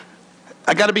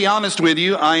I got to be honest with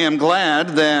you, I am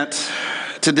glad that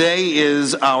today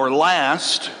is our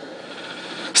last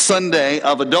Sunday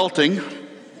of adulting,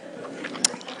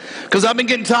 because I've been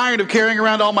getting tired of carrying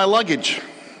around all my luggage.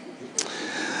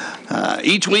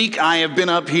 Each week I have been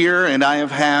up here and I have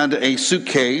had a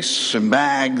suitcase and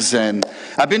bags, and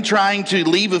I've been trying to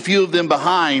leave a few of them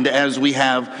behind as we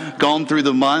have gone through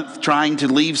the month, trying to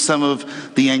leave some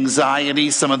of the anxiety,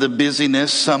 some of the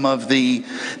busyness, some of the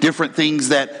different things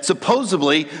that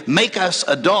supposedly make us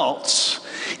adults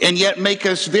and yet make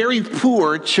us very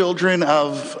poor children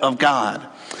of God.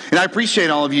 And I appreciate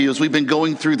all of you as we've been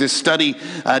going through this study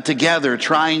together,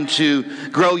 trying to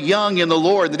grow young in the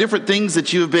Lord, the different things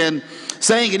that you have been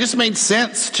saying. It just made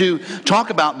sense to talk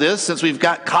about this since we've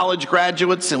got college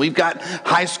graduates and we've got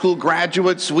high school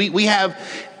graduates. We have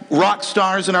rock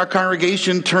stars in our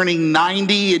congregation turning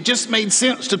 90. It just made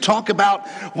sense to talk about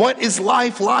what is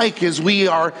life like as we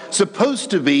are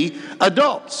supposed to be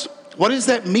adults. What does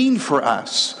that mean for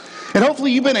us? And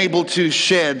hopefully you've been able to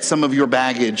shed some of your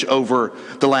baggage over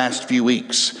the last few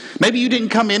weeks. Maybe you didn't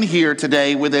come in here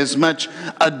today with as much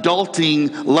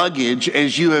adulting luggage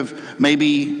as you have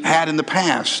maybe had in the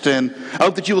past. And I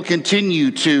hope that you will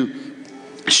continue to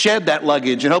shed that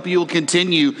luggage and hope you will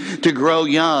continue to grow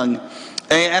young.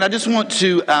 And I just want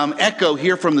to echo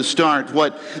here from the start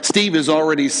what Steve has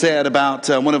already said about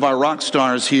one of our rock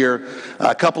stars here,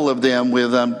 a couple of them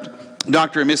with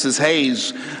Dr. and Mrs.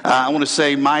 Hayes. I want to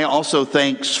say my also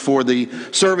thanks for the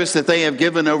service that they have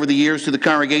given over the years to the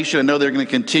congregation. I know they're going to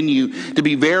continue to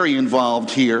be very involved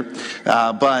here.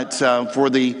 But for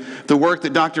the work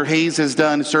that Dr. Hayes has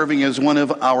done serving as one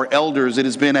of our elders, it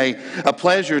has been a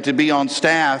pleasure to be on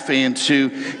staff and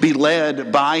to be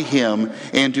led by him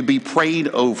and to be prayed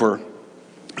over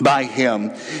by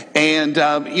him. And,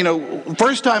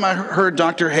 first time I heard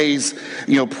Dr. Hayes,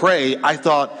 pray, I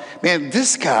thought, man,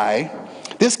 this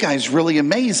guy's really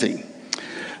amazing,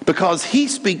 because he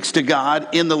speaks to God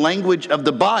in the language of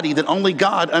the body that only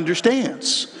God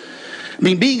understands. I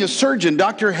mean, being a surgeon,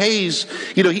 Dr. Hayes,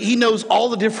 he knows all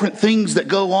the different things that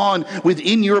go on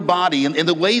within your body and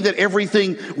the way that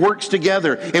everything works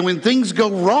together. And when things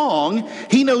go wrong,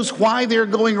 he knows why they're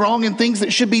going wrong and things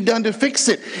that should be done to fix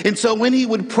it. And so when he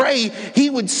would pray,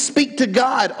 he would speak to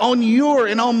God on your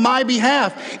and on my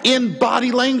behalf in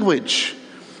body language.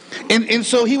 And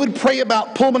so he would pray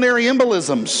about pulmonary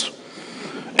embolisms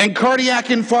and cardiac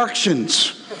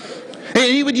infarctions. And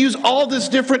he would use all this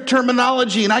different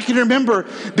terminology. And I can remember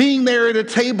being there at a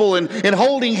table and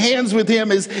holding hands with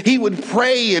him as he would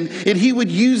pray and he would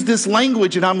use this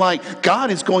language. And I'm like, God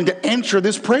is going to answer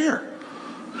this prayer,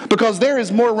 because there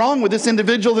is more wrong with this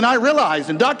individual than I realized.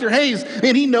 And Dr. Hayes,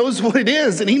 and he knows what it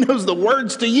is and he knows the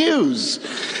words to use.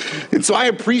 And so I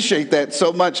appreciate that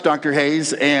so much, Dr.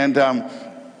 Hayes. And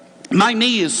my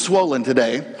knee is swollen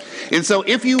today. And so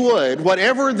if you would,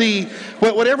 whatever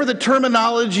the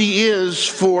terminology is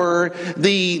for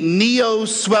the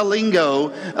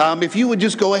neo-swellingo, if you would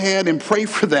just go ahead and pray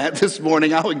for that this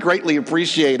morning, I would greatly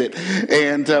appreciate it.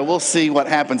 And we'll see what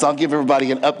happens. I'll give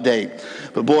everybody an update.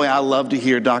 But boy, I love to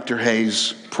hear Dr.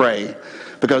 Hayes pray,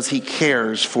 because he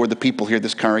cares for the people here,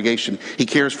 this congregation. He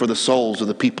cares for the souls of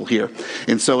the people here.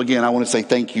 And so again, I want to say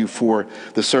thank you for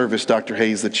the service, Dr.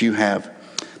 Hayes, that you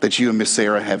and Miss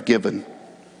Sarah have given.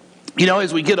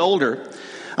 As we get older,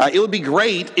 it would be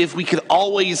great if we could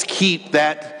always keep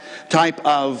that type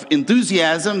of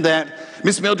enthusiasm that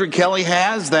Miss Mildred Kelly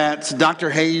has, that Dr.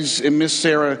 Hayes and Miss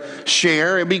Sarah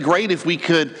share. It'd be great if we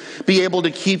could be able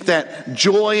to keep that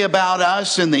joy about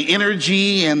us and the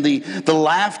energy and the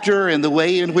laughter and the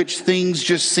way in which things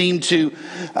just seem to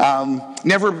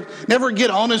never get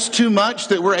on us too much,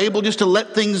 that we're able just to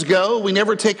let things go. We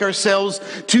never take ourselves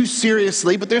too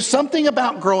seriously. But there's something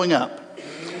about growing up.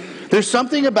 There's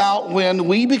something about when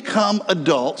we become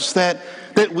adults that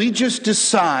we just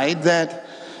decide that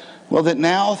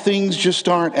now things just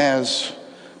aren't as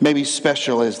maybe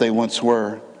special as they once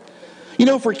were.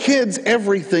 For kids,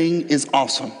 everything is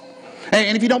awesome.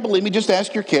 And if you don't believe me, just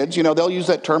ask your kids. They'll use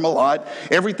that term a lot.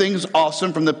 Everything's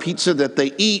awesome, from the pizza that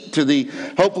they eat to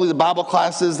hopefully the Bible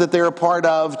classes that they're a part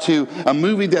of, to a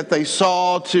movie that they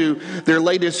saw, to their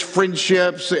latest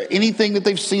friendships, anything that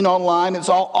they've seen online. It's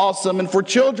all awesome. And for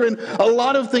children, a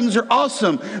lot of things are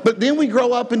awesome. But then we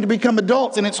grow up and to become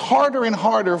adults, and it's harder and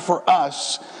harder for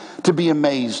us to be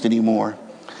amazed anymore.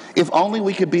 If only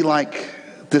we could be like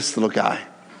this little guy.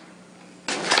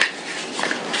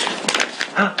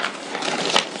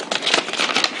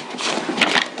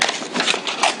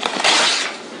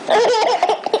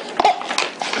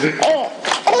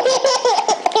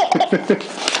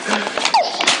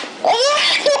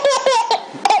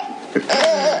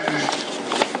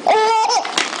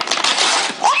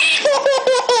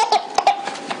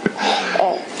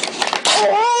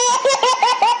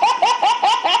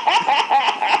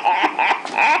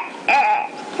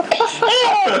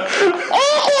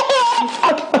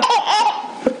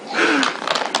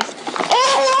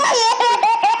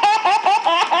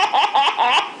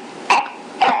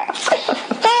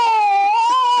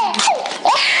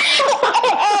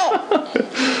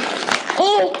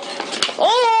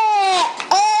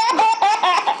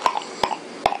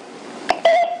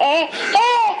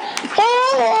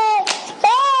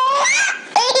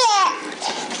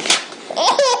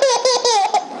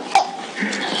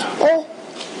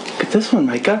 this one,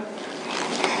 Micah.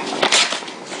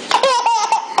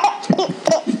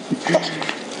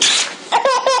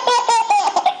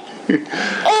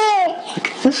 Look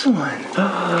at this one.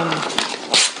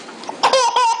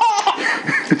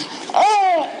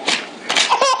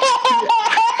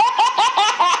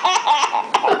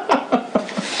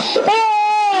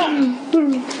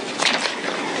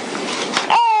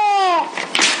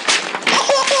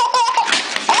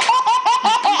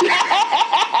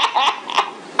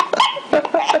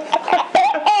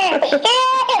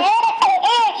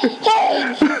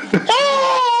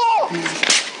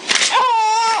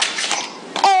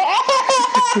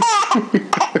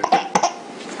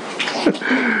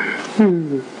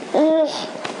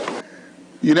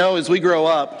 You know, as we grow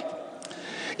up,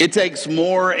 it takes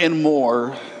more and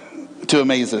more to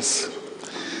amaze us.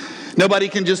 Nobody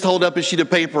can just hold up a sheet of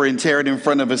paper and tear it in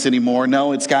front of us anymore.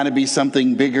 No, it's got to be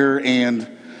something bigger and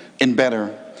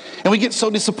better. And we get so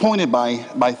disappointed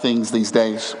by things these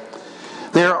days.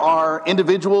 There are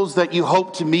individuals that you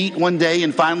hope to meet one day,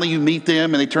 and finally you meet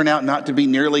them, and they turn out not to be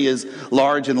nearly as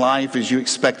large in life as you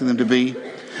expected them to be.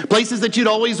 Places that you'd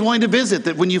always wanted to visit,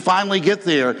 that when you finally get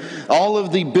there, all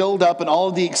of the buildup and all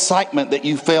of the excitement that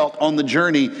you felt on the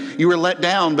journey, you were let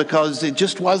down because it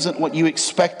just wasn't what you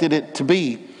expected it to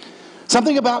be.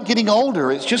 Something about getting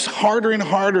older, it's just harder and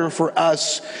harder for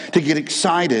us to get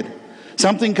excited.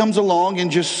 Something comes along and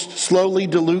just slowly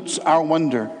dilutes our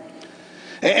wonder.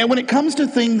 And when it comes to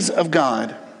things of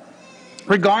God,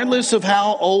 regardless of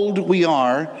how old we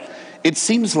are, it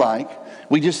seems like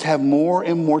we just have more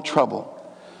and more trouble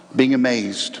being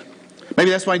amazed. Maybe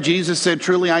that's why Jesus said,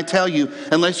 "Truly I tell you,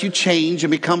 unless you change and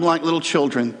become like little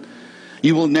children,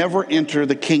 you will never enter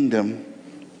the kingdom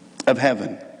of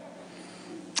heaven."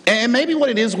 And maybe what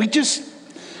it is, we just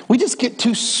get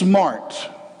too smart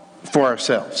for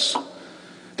ourselves.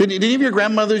 Did any of your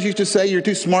grandmothers used to say you're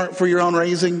too smart for your own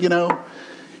raising, you know?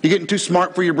 You're getting too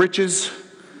smart for your britches?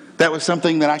 That was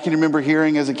something that I can remember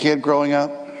hearing as a kid growing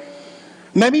up.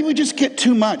 Maybe we just get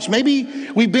too much. Maybe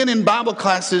we've been in Bible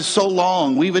classes so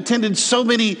long. We've attended so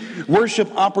many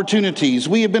worship opportunities.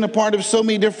 We have been a part of so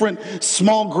many different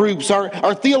small groups.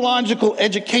 Our theological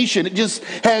education, it just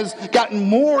has gotten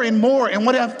more and more. And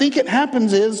what I think it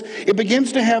happens is it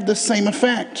begins to have the same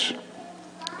effect.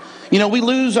 You know, we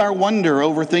lose our wonder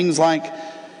over things like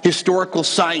historical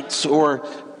sites or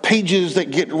pages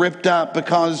that get ripped up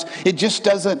because it just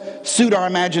doesn't suit our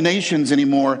imaginations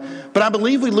anymore. But I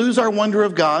believe we lose our wonder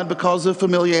of God because of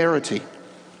familiarity.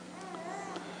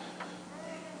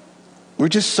 We're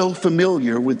just so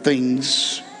familiar with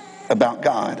things about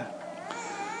God.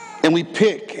 And we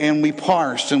pick and we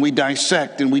parse and we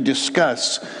dissect and we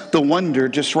discuss the wonder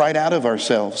just right out of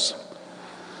ourselves.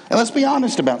 And let's be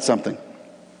honest about something.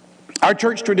 Our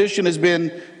church tradition has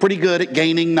been pretty good at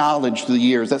gaining knowledge through the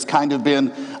years. That's kind of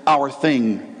been our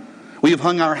thing. We have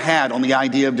hung our hat on the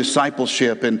idea of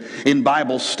discipleship and in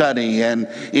Bible study and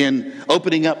in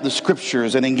opening up the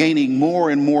scriptures and in gaining more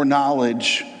and more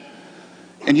knowledge.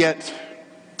 And yet,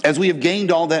 as we have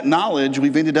gained all that knowledge,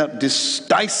 we've ended up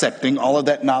dissecting all of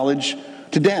that knowledge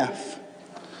to death.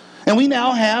 And we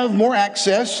now have more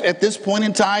access at this point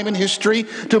in time in history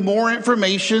to more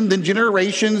information than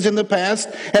generations in the past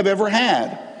have ever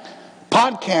had.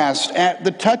 Podcasts at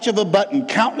the touch of a button,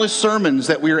 countless sermons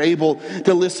that we are able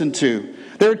to listen to.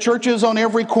 There are churches on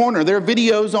every corner. There are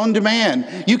videos on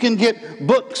demand. You can get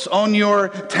books on your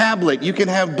tablet. You can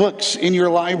have books in your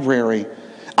library.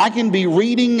 I can be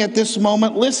reading at this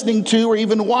moment, listening to, or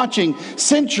even watching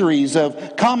centuries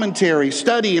of commentary,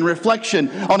 study, and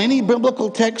reflection on any biblical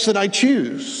text that I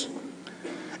choose.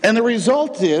 And the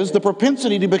result is the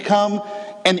propensity to become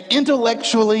an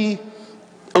intellectually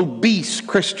obese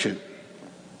Christian,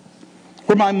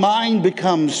 where my mind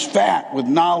becomes fat with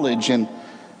knowledge and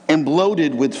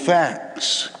bloated with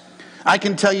facts. I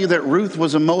can tell you that Ruth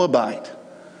was a Moabite,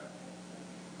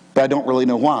 but I don't really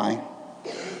know why.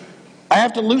 I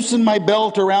have to loosen my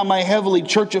belt around my heavily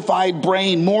churchified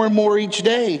brain more and more each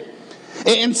day.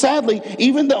 And sadly,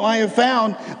 even though I have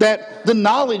found that the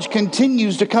knowledge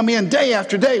continues to come in day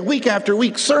after day, week after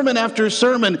week, sermon after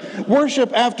sermon,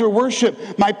 worship after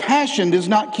worship, my passion does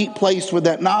not keep pace with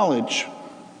that knowledge.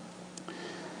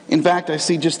 In fact, I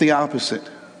see just the opposite.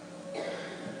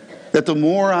 That the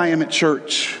more I am at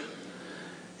church,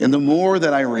 and the more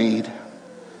that I read,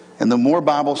 and the more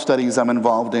Bible studies I'm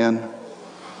involved in,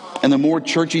 and the more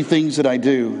churchy things that I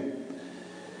do,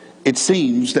 it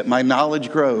seems that my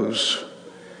knowledge grows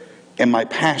and my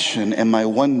passion and my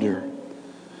wonder,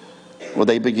 well,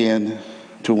 they begin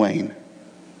to wane.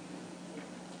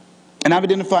 And I've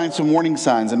identified some warning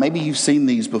signs, and maybe you've seen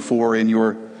these before in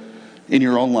your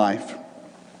own life.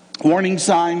 Warning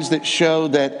signs that show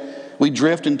that we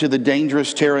drift into the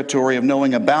dangerous territory of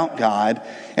knowing about God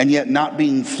and yet not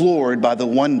being floored by the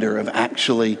wonder of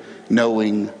actually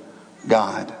knowing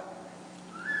God.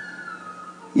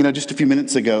 You know, just a few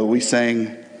minutes ago we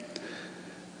sang,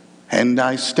 "And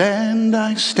I stand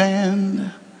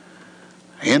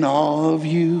in awe of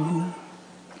you."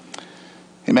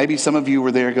 And maybe some of you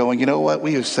were there going, you know what,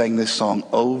 we have sang this song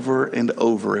over and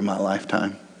over in my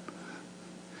lifetime.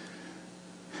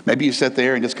 Maybe you sat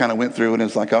there and just kind of went through it and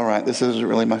it's like, all right, this isn't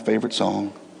really my favorite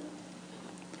song.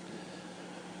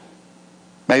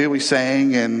 Maybe we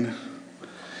sang and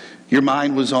your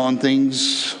mind was on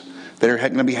things that are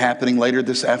going to be happening later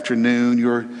this afternoon.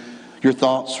 Your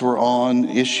thoughts were on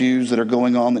issues that are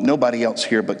going on that nobody else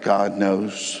here but God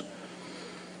knows.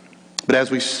 But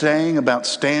as we sang about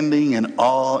standing in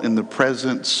awe in the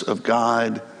presence of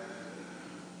God,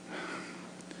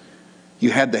 you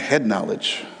had the head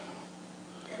knowledge,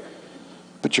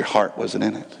 but your heart wasn't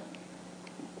in it.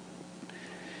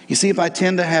 You see, if I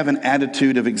tend to have an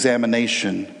attitude of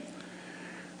examination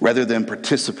rather than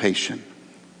participation,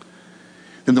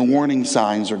 then the warning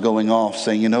signs are going off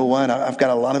saying, you know what, I've got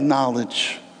a lot of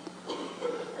knowledge,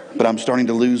 but I'm starting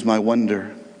to lose my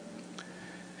wonder.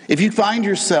 If you find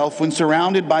yourself, when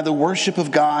surrounded by the worship of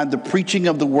God, the preaching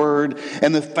of the word,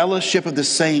 and the fellowship of the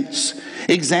saints,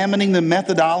 examining the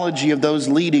methodology of those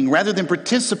leading rather than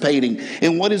participating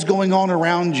in what is going on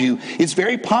around you, it's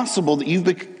very possible that you've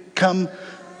become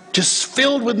just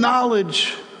filled with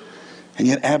knowledge and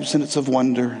yet absence of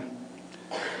wonder.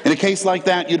 In a case like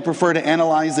that, you'd prefer to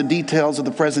analyze the details of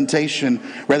the presentation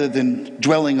rather than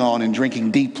dwelling on and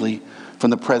drinking deeply from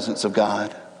the presence of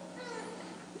God.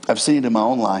 I've seen it in my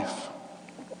own life.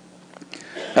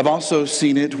 I've also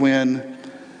seen it when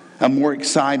I'm more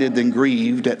excited than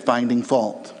grieved at finding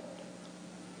fault.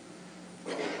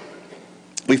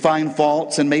 We find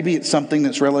faults, and maybe it's something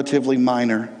that's relatively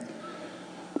minor,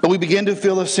 but we begin to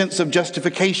feel a sense of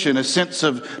justification, a sense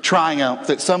of triumph,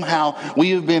 that somehow we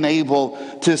have been able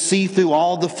to see through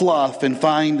all the fluff and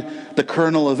find the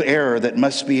kernel of error that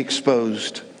must be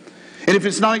exposed. And if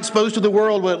it's not exposed to the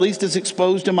world, well, at least it's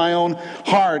exposed to my own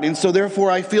heart. And so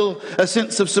therefore I feel a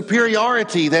sense of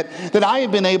superiority that I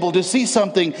have been able to see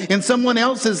something in someone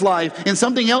else's life, in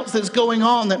something else that's going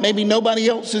on that maybe nobody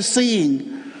else is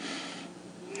seeing.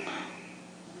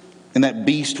 And that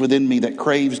beast within me that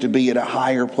craves to be at a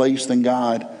higher place than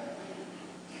God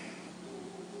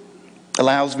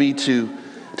allows me to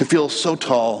feel so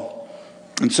tall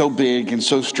and so big and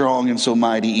so strong and so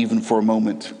mighty even for a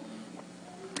moment.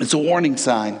 It's a warning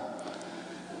sign.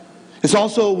 It's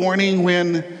also a warning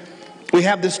when we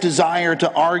have this desire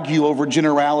to argue over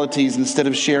generalities instead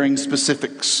of sharing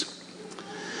specifics.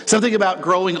 Something about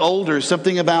growing older,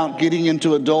 something about getting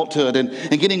into adulthood and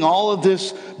getting all of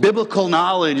this biblical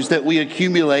knowledge that we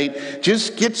accumulate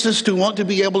just gets us to want to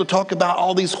be able to talk about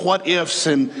all these what ifs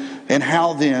and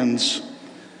how thens.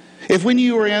 If when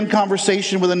you are in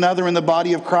conversation with another in the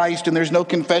body of Christ and there's no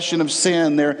confession of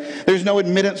sin, there's no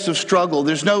admittance of struggle,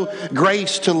 there's no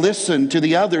grace to listen to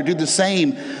the other, do the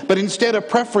same, but instead a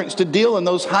preference to deal in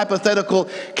those hypothetical,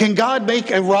 can God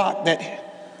make a rock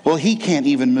that, well, he can't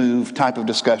even move type of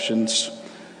discussions,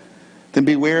 then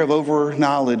beware of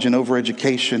over-knowledge and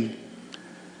over-education.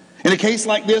 In a case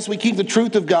like this, we keep the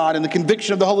truth of God and the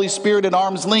conviction of the Holy Spirit at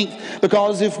arm's length,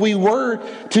 because if we were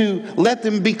to let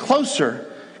them be closer,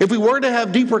 if we were to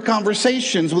have deeper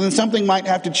conversations, well, then something might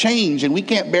have to change, and we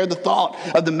can't bear the thought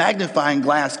of the magnifying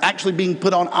glass actually being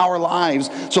put on our lives.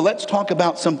 So let's talk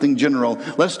about something general.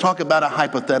 Let's talk about a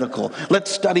hypothetical. Let's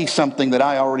study something that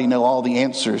I already know all the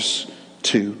answers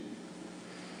to.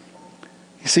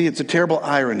 You see, it's a terrible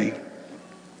irony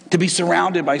to be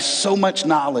surrounded by so much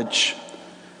knowledge,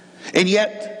 and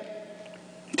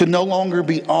yet to no longer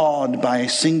be awed by a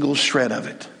single shred of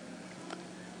it.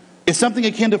 It's something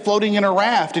akin to floating in a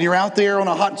raft, and you're out there on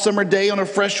a hot summer day on a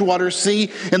freshwater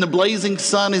sea, and the blazing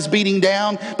sun is beating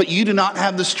down, but you do not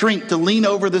have the strength to lean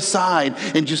over the side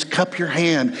and just cup your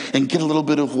hand and get a little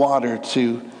bit of water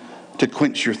to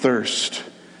quench your thirst.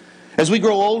 As we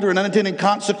grow older, an unintended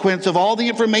consequence of all the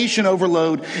information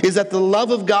overload is that the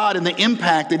love of God and the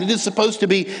impact that it is supposed to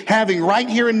be having right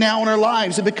here and now in our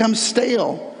lives, it becomes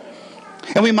stale.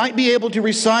 And we might be able to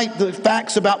recite the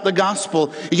facts about the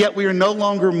gospel, yet we are no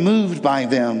longer moved by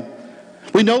them.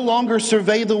 We no longer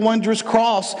survey the wondrous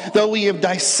cross, though we have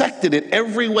dissected it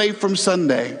every way from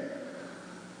Sunday.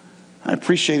 I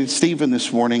appreciated Stephen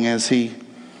this morning as he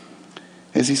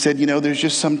said, you know, there's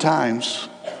just some times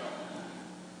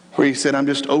where he said, I'm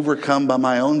just overcome by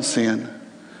my own sin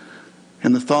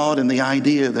and the thought and the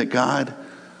idea that God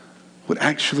would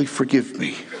actually forgive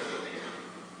me.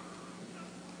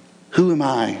 Who am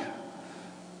I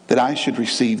that I should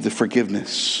receive the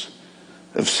forgiveness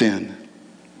of sin?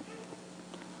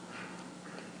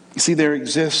 You see, there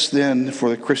exists then for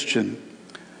the Christian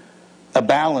a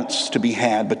balance to be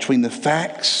had between the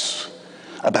facts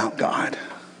about God,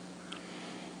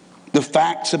 the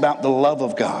facts about the love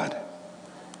of God,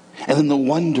 and then the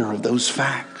wonder of those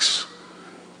facts.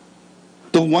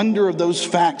 The wonder of those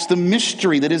facts, the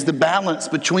mystery that is the balance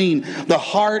between the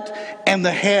heart and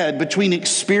the head, between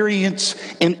experience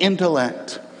and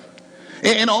intellect.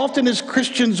 And often as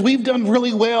Christians, we've done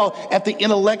really well at the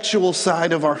intellectual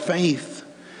side of our faith,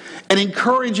 and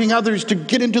encouraging others to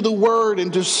get into the Word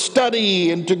and to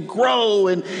study and to grow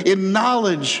in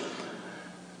knowledge.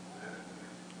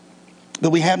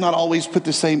 But we have not always put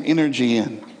the same energy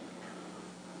in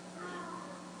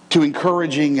to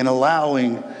encouraging and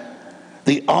allowing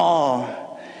the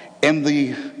awe and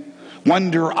the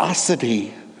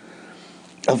wonderosity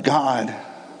of God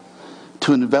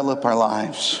to envelop our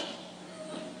lives.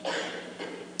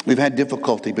 We've had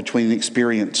difficulty between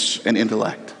experience and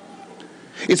intellect.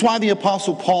 It's why the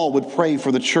Apostle Paul would pray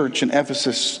for the church in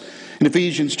Ephesus. In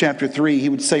Ephesians chapter 3, he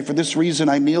would say, "For this reason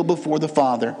I kneel before the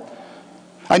Father.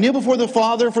 I kneel before the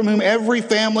Father from whom every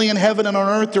family in heaven and on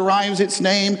earth derives its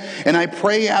name, and I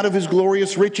pray out of his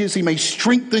glorious riches he may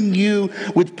strengthen you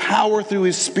with power through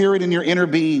his Spirit in your inner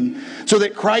being, so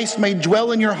that Christ may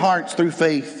dwell in your hearts through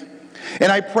faith.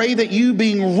 And I pray that you,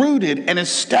 being rooted and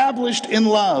established in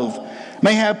love,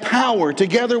 may have power,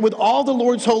 together with all the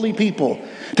Lord's holy people,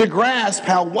 to grasp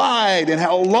how wide and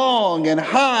how long and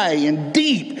high and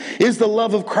deep is the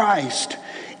love of Christ,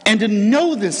 and to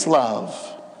know this love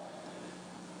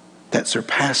that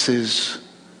surpasses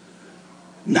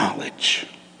knowledge,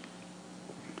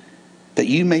 that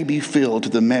you may be filled to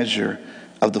the measure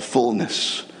of the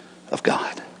fullness of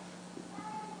God."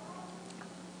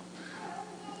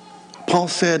 Paul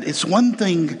said it's one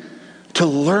thing to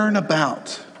learn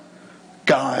about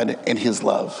God and his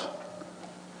love.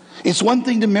 It's one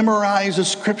thing to memorize a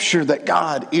scripture that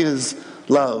God is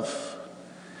love.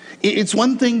 It's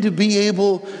one thing to be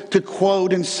able to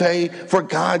quote and say, "For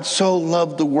God so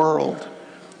loved the world."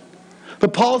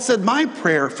 But Paul said, my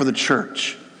prayer for the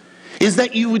church is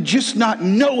that you would just not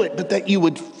know it, but that you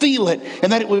would feel it,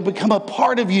 and that it would become a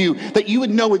part of you, that you would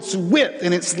know its width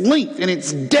and its length and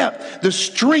its depth, the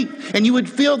strength, and you would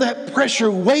feel that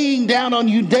pressure weighing down on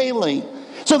you daily.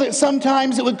 So that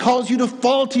sometimes it would cause you to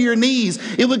fall to your knees.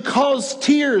 It would cause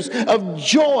tears of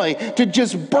joy to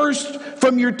just burst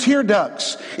from your tear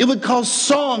ducts. It would cause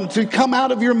song to come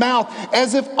out of your mouth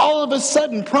as if all of a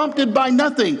sudden prompted by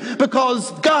nothing,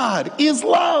 because God is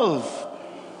love.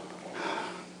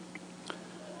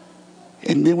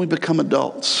 And then we become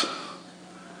adults,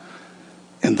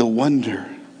 and the wonder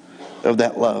of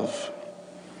that love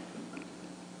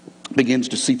begins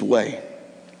to seep away.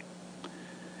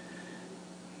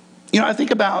 You know, I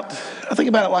think about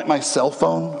it like my cell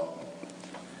phone.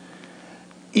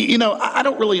 You know, I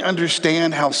don't really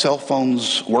understand how cell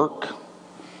phones work.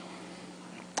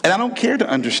 And I don't care to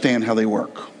understand how they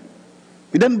work.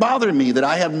 It doesn't bother me that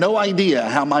I have no idea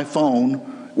how my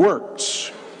phone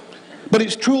works. But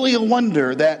it's truly a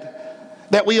wonder that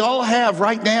we all have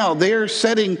right now. They're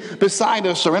sitting beside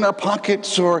us or in our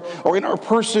pockets or in our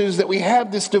purses, that we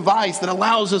have this device that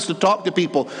allows us to talk to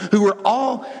people who are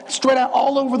all spread out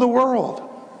all over the world.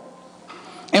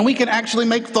 And we can actually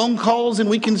make phone calls, and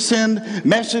we can send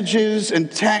messages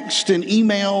and text and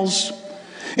emails.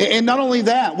 And not only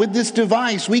that, with this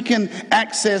device, we can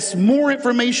access more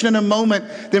information in a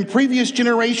moment than previous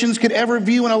generations could ever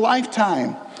view in a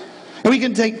lifetime. And we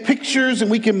can take pictures, and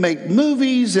we can make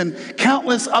movies and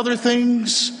countless other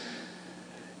things.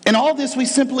 And all this we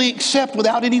simply accept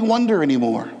without any wonder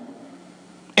anymore.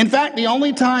 In fact, the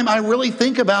only time I really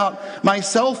think about my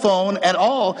cell phone at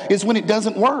all is when it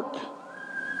doesn't work.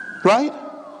 Right?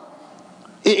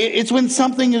 It's when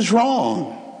something is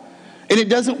wrong and it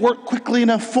doesn't work quickly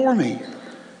enough for me.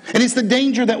 And it's the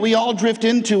danger that we all drift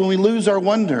into when we lose our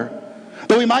wonder.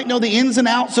 Though we might know the ins and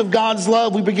outs of God's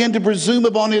love, we begin to presume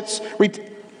upon its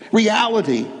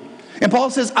reality. And Paul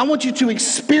says, I want you to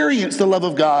experience the love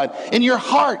of God in your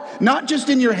heart, not just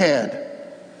in your head.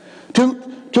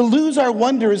 To lose our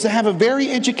wonder is to have a very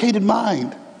educated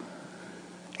mind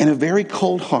and a very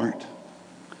cold heart.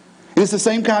 It is the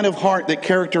same kind of heart that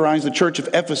characterized the church of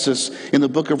Ephesus in the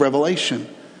book of Revelation.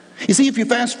 You see, if you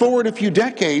fast forward a few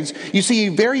decades, you see a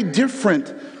very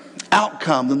different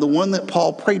outcome than the one that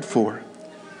Paul prayed for.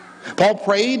 Paul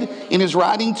prayed in his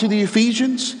writing to the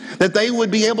Ephesians that they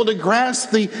would be able to grasp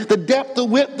the depth, the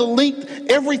width, the length,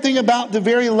 everything about the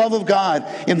very love of God.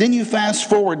 And then you fast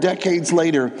forward decades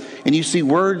later and you see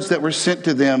words that were sent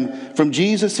to them from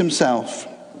Jesus himself.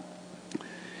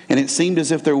 And it seemed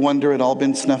as if their wonder had all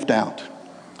been snuffed out.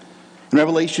 In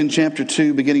Revelation chapter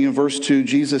 2, beginning in verse 2,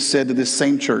 Jesus said to this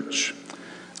same church,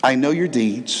 I know your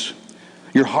deeds,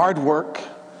 your hard work,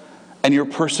 and your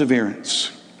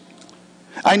perseverance.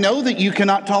 I know that you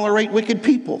cannot tolerate wicked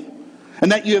people,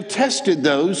 and that you have tested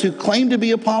those who claim to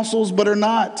be apostles but are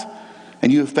not,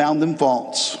 and you have found them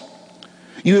false.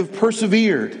 You have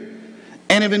persevered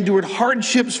and have endured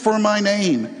hardships for my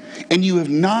name, and you have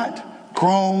not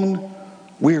grown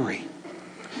weary.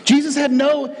 Jesus had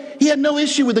no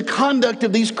issue with the conduct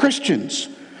of these Christians.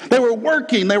 They were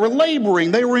working, they were laboring,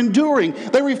 they were enduring.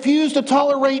 They refused to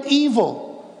tolerate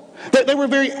evil. They were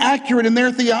very accurate in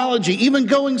their theology, even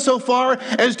going so far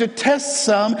as to test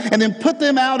some and then put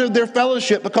them out of their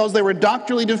fellowship because they were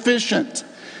doctrinally deficient.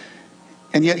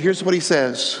 And yet here's what he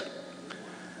says.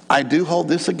 I do hold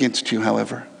this against you,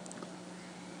 however.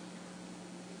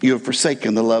 You have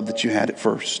forsaken the love that you had at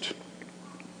first.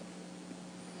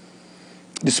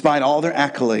 Despite all their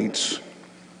accolades,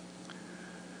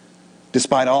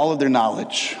 despite all of their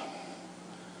knowledge,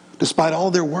 despite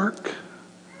all their work,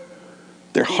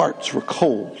 their hearts were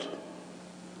cold.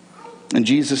 And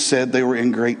Jesus said they were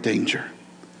in great danger.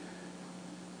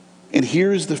 And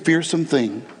here's the fearsome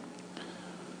thing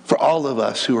for all of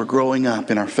us who are growing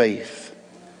up in our faith.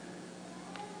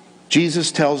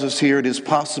 Jesus tells us here it is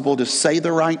possible to say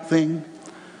the right thing,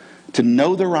 to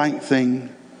know the right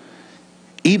thing,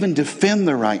 even defend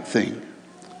the right thing,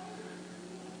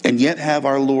 and yet have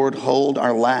our Lord hold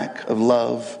our lack of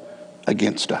love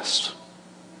against us.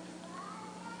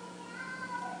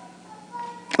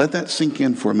 Let that sink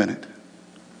in for a minute.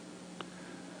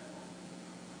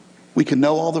 We can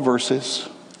know all the verses.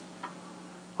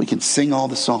 We can sing all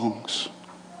the songs.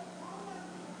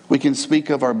 We can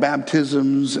speak of our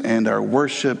baptisms and our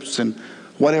worships and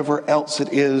whatever else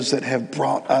it is that have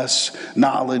brought us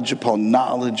knowledge upon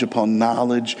knowledge upon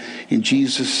knowledge. And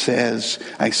Jesus says,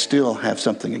 I still have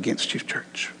something against you,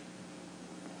 church.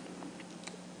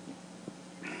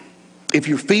 If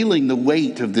you're feeling the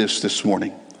weight of this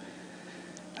morning,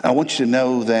 I want you to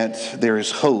know that there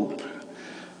is hope.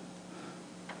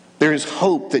 There is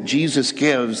hope that Jesus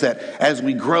gives, that as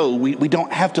we grow, we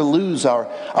don't have to lose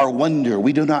our wonder.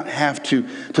 We do not have to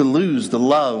lose the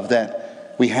love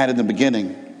that we had in the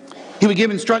beginning. He would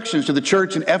give instructions to the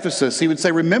church in Ephesus. He would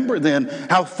say, remember then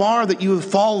how far that you have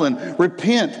fallen.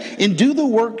 Repent and do the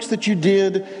works that you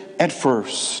did at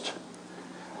first.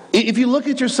 If you look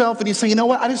at yourself and you say, you know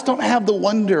what, I just don't have the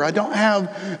wonder. I don't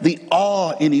have the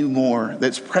awe anymore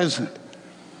that's present.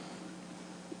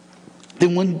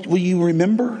 Then will you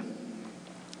remember?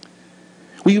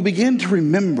 Will you begin to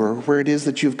remember where it is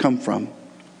that you've come from?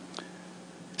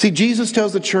 See, Jesus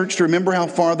tells the church to remember how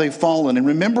far they've fallen. And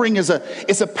remembering is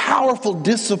a powerful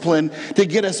discipline to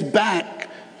get us back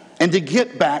and to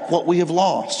get back what we have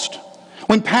lost.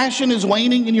 When passion is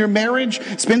waning in your marriage,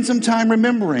 spend some time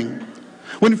remembering.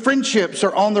 When friendships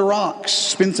are on the rocks,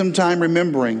 spend some time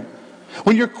remembering.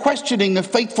 When you're questioning the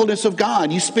faithfulness of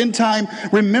God, you spend time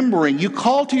remembering. You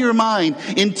call to your mind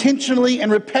intentionally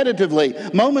and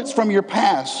repetitively moments from your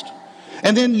past,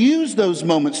 and then use those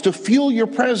moments to fuel your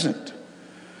present.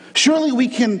 Surely we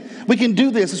can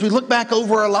do this as we look back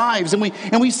over our lives and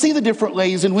we see the different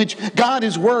ways in which God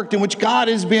has worked, in which God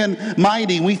has been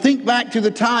mighty. We think back to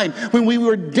the time when we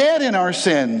were dead in our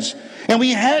sins and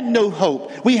we had no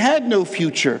hope, we had no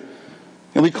future.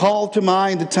 And we call to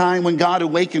mind the time when God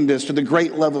awakened us to the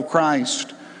great love of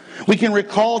Christ. We can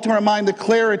recall to our mind the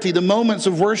clarity, the moments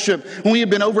of worship when we have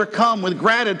been overcome with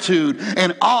gratitude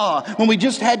and awe, when we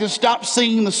just had to stop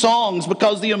singing the songs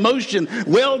because the emotion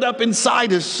welled up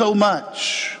inside us so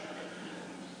much.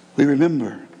 We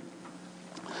remember.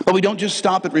 But we don't just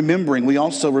stop at remembering, we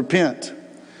also repent,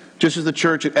 just as the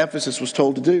church at Ephesus was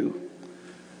told to do.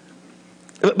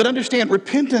 But understand,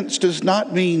 repentance does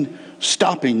not mean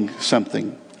stopping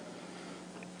something.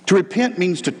 To repent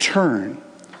means to turn.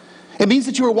 It means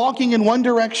that you are walking in one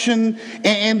direction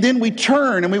and then we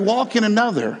turn and we walk in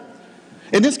another.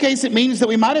 In this case, it means that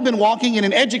we might have been walking in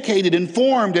an educated,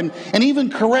 informed, and even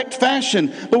correct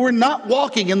fashion, but we're not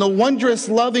walking in the wondrous,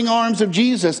 loving arms of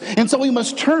Jesus. And so we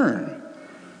must turn.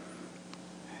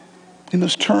 We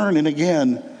must turn and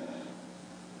again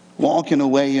walk in a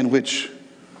way in which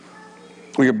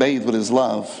we are bathed with His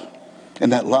love,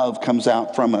 and that love comes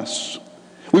out from us.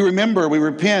 We remember, we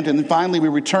repent, and then finally we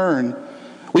return.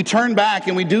 We turn back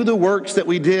and we do the works that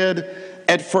we did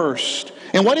at first.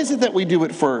 And what is it that we do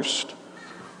at first?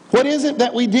 What is it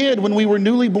that we did when we were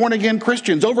newly born again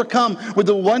Christians, overcome with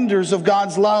the wonders of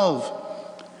God's love?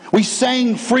 We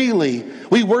sang freely.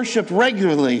 We worshiped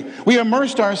regularly. We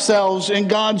immersed ourselves in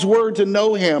God's Word to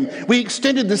know Him. We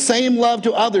extended the same love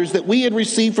to others that we had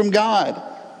received from God.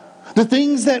 The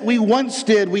things that we once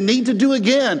did, we need to do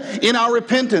again in our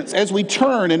repentance as we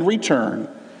turn and return.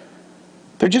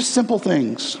 They're just simple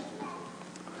things.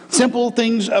 Simple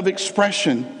things of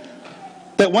expression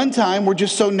that one time were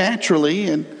just so naturally,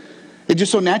 and it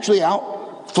just so naturally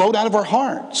flowed out of our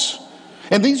hearts.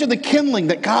 And these are the kindling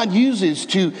that God uses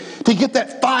to get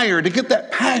that fire, to get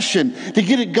that passion, to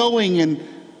get it going and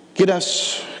get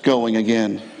us going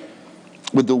again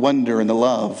with the wonder and the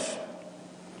love.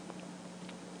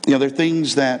 You know, they're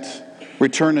things that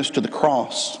return us to the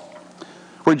cross,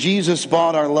 where Jesus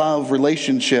bought our love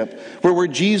relationship, where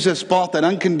Jesus bought that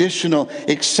unconditional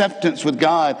acceptance with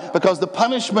God, because the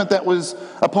punishment that was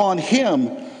upon Him,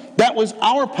 that was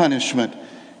our punishment,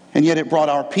 and yet it brought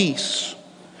our peace.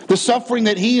 The suffering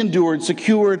that He endured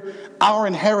secured our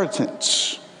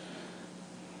inheritance.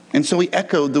 And so He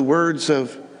echoed the words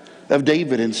of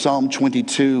David in Psalm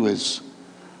 22 as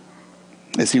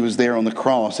he was there on the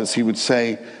cross, as he would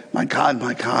say, my God,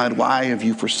 why have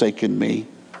you forsaken me?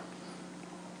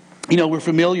 You know, we're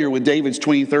familiar with David's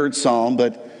 23rd Psalm,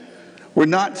 but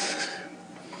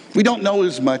we don't know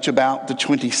as much about the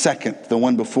 22nd, the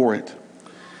one before it.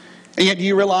 And yet, do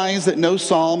you realize that no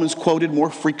psalm is quoted more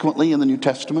frequently in the New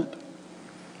Testament?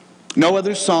 No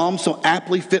other psalm so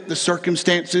aptly fit the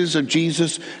circumstances of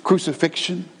Jesus'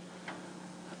 crucifixion.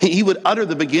 He would utter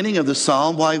the beginning of the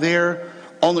psalm while there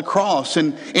on the cross.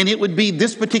 And it would be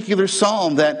this particular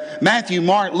psalm that Matthew,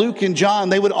 Mark, Luke, and John,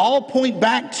 they would all point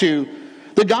back to.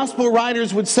 The gospel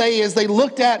writers would say, as they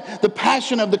looked at the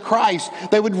passion of the Christ,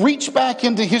 they would reach back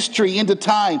into history, into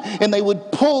time, and they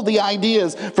would pull the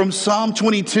ideas from Psalm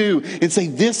 22 and say,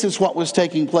 this is what was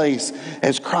taking place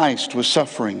as Christ was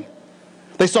suffering.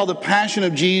 They saw the passion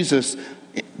of Jesus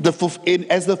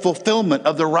as the fulfillment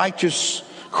of the righteous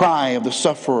cry of the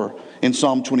sufferer in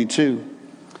Psalm 22.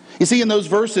 You see, in those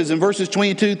verses, in verses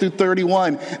 22 through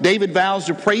 31, David vows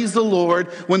to praise the Lord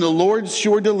when the Lord's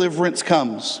sure deliverance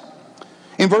comes.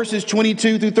 In verses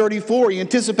 22 through 34, he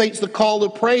anticipates the call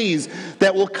of praise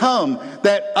that will come,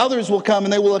 that others will come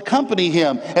and they will accompany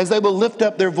him as they will lift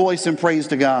up their voice in praise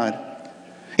to God.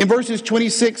 In verses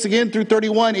 26 again through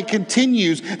 31, it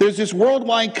continues. There's this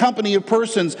worldwide company of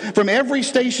persons from every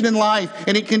station in life,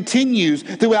 and it continues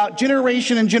throughout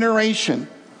generation and generation.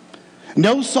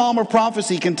 No psalm or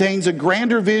prophecy contains a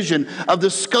grander vision of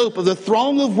the scope of the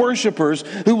throng of worshipers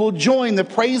who will join the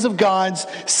praise of God's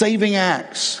saving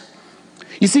acts.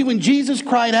 You see, when Jesus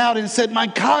cried out and said, my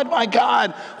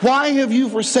God, why have you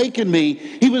forsaken me?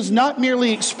 He was not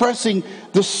merely expressing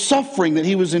the suffering that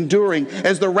he was enduring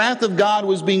as the wrath of God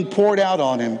was being poured out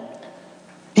on him.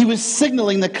 He was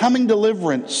signaling the coming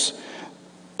deliverance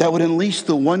that would unleash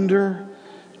the wonder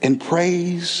and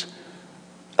praise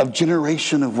of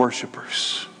generation of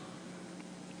worshipers.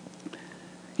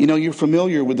 You know, you're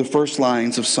familiar with the first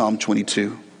lines of Psalm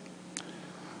 22.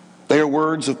 They are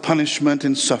words of punishment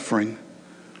and suffering.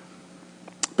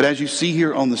 But as you see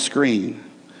here on the screen,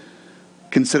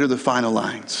 consider the final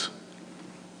lines.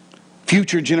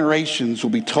 Future generations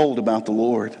will be told about the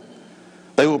Lord.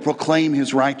 They will proclaim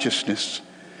his righteousness,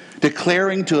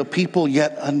 declaring to a people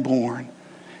yet unborn,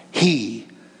 he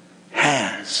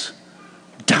has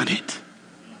done it.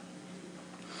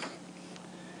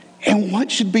 And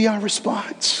what should be our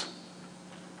response?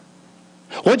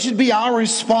 What should be our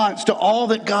response to all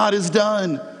that God has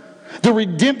done? The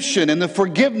redemption and the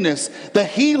forgiveness, the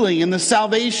healing and the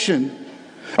salvation.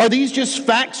 Are these just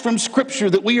facts from Scripture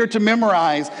that we are to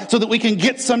memorize so that we can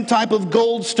get some type of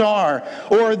gold star?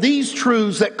 Or are these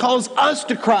truths that cause us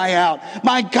to cry out,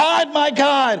 my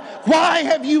God, why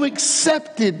have you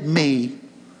accepted me?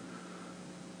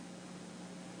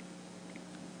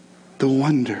 The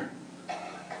wonder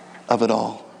of it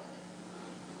all.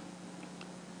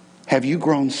 Have you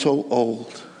grown so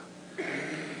old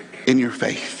in your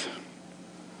faith?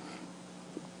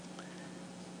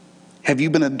 Have you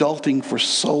been adulting for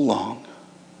so long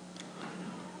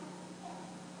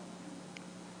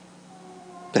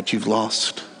that you've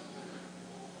lost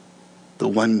the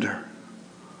wonder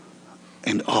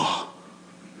and awe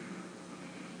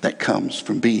that comes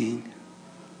from being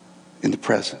in the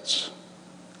presence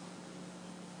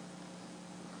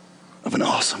of an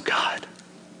awesome God?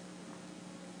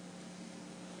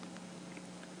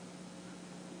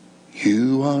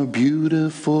 You are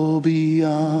beautiful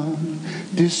beyond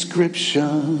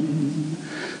description,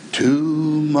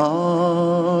 too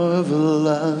marvelous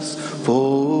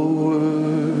for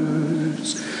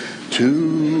words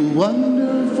too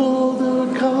wonderful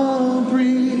the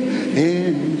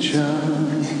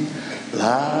comprehension,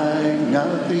 like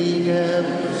nothing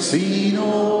ever seen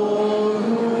or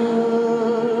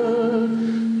heard.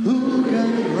 Who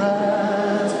can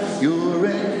grasp your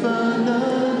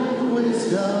infinite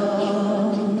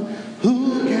wisdom?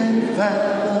 Who can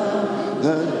fathom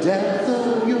the depth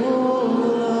of your love?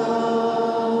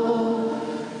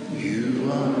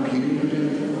 You are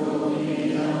beautiful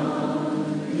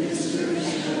beyond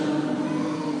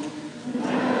description,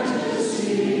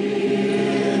 majesty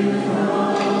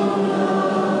enthroned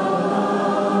above.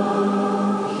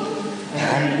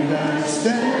 And I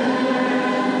stand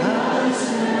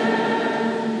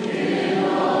in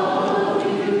awe of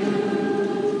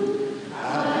you. I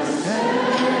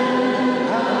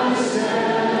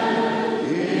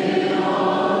stand in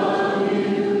awe of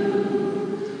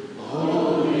you.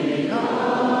 Holy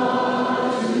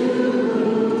God, to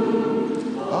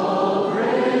whom all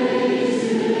praise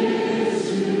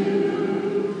is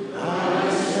due. I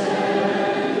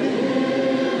stand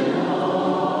in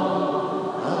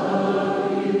awe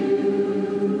of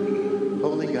you.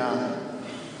 Holy God,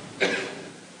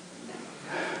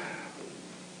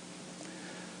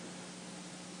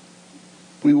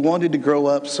 we wanted to grow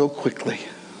up so quickly.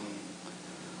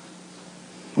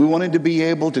 We wanted to be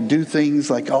able to do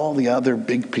things like all the other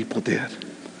big people did.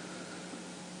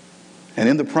 And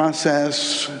in the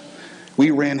process,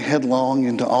 we ran headlong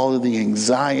into all of the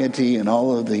anxiety and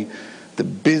all of the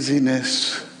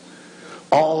busyness,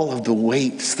 all of the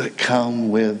weights that come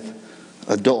with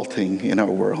adulting in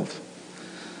our world.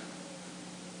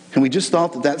 And we just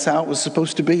thought that that's how it was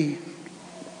supposed to be.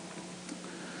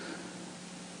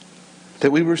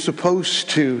 That we were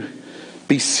supposed to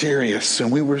be serious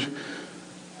and we were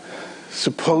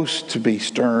supposed to be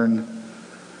stern.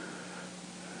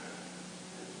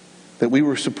 That we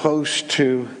were supposed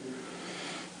to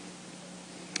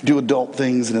do adult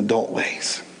things in adult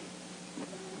ways.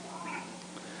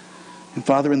 And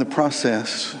Father, in the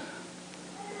process,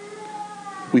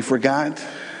 we forgot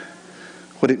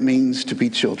what it means to be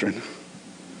children.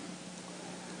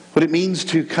 What it means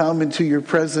to come into your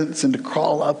presence and to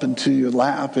crawl up into your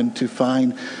lap and to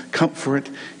find comfort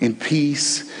and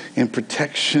peace and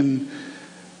protection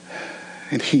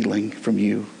and healing from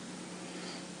you.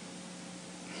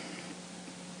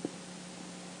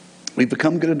 We've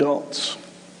become good adults.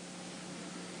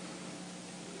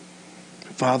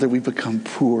 Father, we've become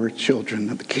poor children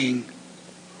of the King.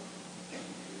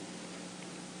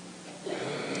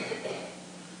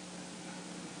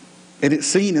 And it's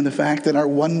seen in the fact that our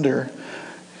wonder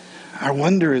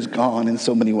is gone in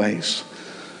so many ways.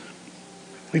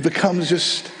 We've become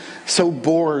just so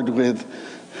bored with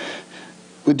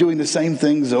doing the same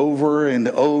things over and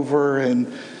over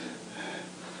and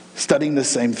studying the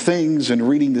same things and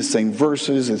reading the same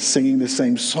verses and singing the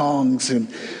same songs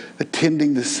and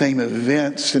attending the same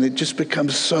events. And it just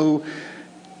becomes so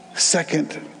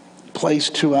second place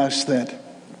to us that,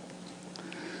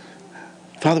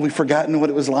 Father, we've forgotten what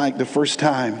it was like the first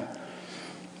time.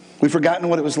 We've forgotten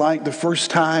what it was like the first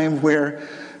time where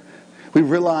we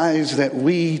realized that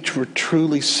we were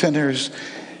truly sinners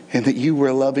and that you were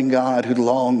a loving God who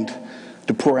longed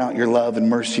to pour out your love and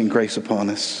mercy and grace upon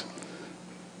us.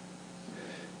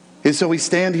 And so we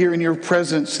stand here in your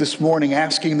presence this morning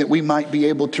asking that we might be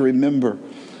able to remember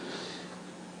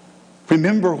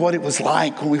what it was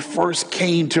like when we first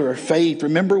came to our faith.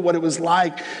 Remember what it was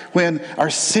like when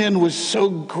our sin was so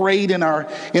great in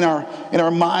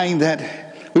our mind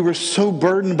that we were so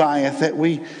burdened by it that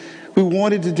we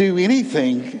wanted to do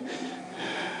anything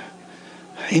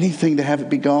to have it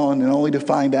be gone, and only to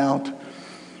find out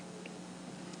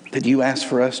that you asked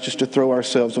for us just to throw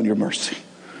ourselves on your mercy.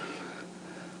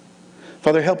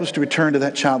 Father, help us to return to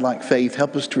that childlike faith.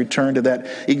 Help us to return to that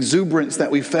exuberance that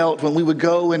we felt when we would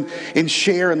go and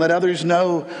share and let others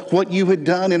know what you had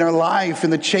done in our life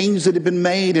and the change that had been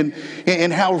made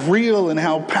and how real and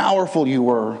how powerful you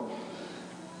were.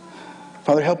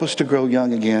 Father, help us to grow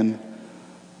young again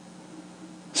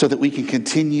so that we can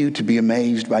continue to be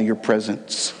amazed by your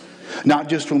presence. Not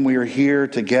just when we are here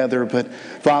together, but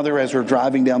Father, as we're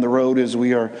driving down the road, as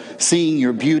we are seeing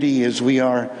your beauty, as we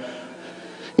are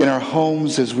in our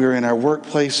homes, as we're in our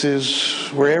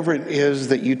workplaces, wherever it is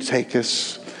that you take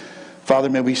us. Father,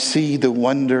 may we see the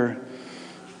wonder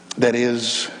that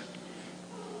is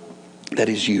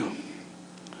you.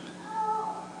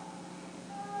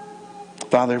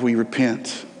 Father, we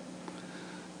repent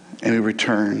and we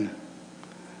return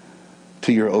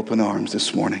to your open arms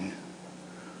this morning.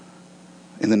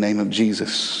 In the name of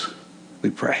Jesus,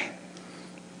 we pray.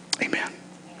 Amen.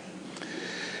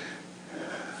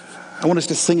 I want us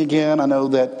to sing again. I know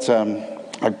that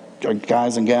our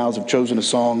guys and gals have chosen a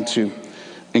song to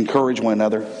encourage one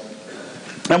another.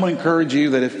 I'm going to encourage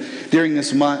you that if during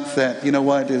this month that,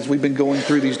 as we've been going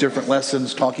through these different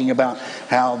lessons, talking about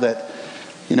how that,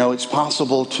 it's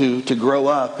possible to grow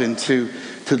up and to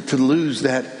lose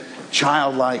that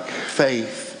childlike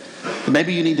faith.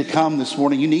 Maybe you need to come this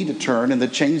morning, you need to turn, and the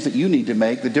change that you need to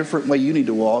make, the different way you need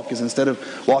to walk is instead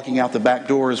of walking out the back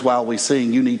doors while we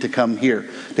sing, you need to come here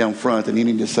down front and you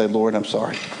need to say, Lord, I'm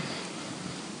sorry.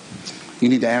 You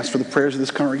need to ask for the prayers of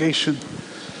this congregation.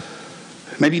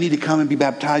 Maybe you need to come and be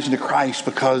baptized into Christ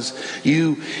because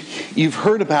you've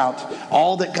heard about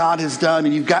all that God has done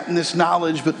and you've gotten this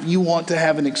knowledge, but you want to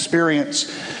have an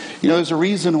experience. There's a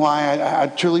reason why I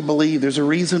truly believe there's a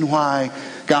reason why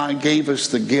God gave us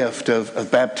the gift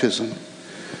of baptism.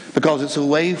 Because it's a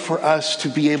way for us to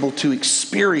be able to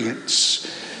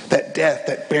experience that death,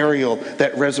 that burial,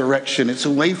 that resurrection. It's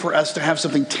a way for us to have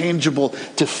something tangible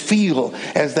to feel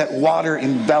as that water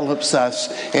envelops us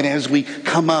and as we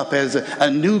come up as a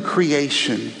new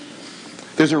creation.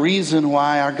 There's a reason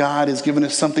why our God has given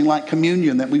us something like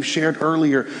communion that we've shared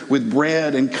earlier with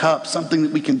bread and cup, something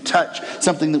that we can touch,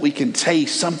 something that we can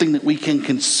taste, something that we can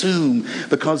consume,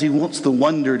 because He wants the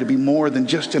wonder to be more than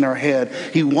just in our head.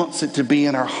 He wants it to be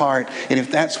in our heart. And if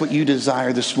that's what you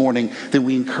desire this morning, then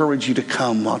we encourage you to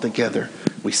come while together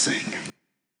we sing.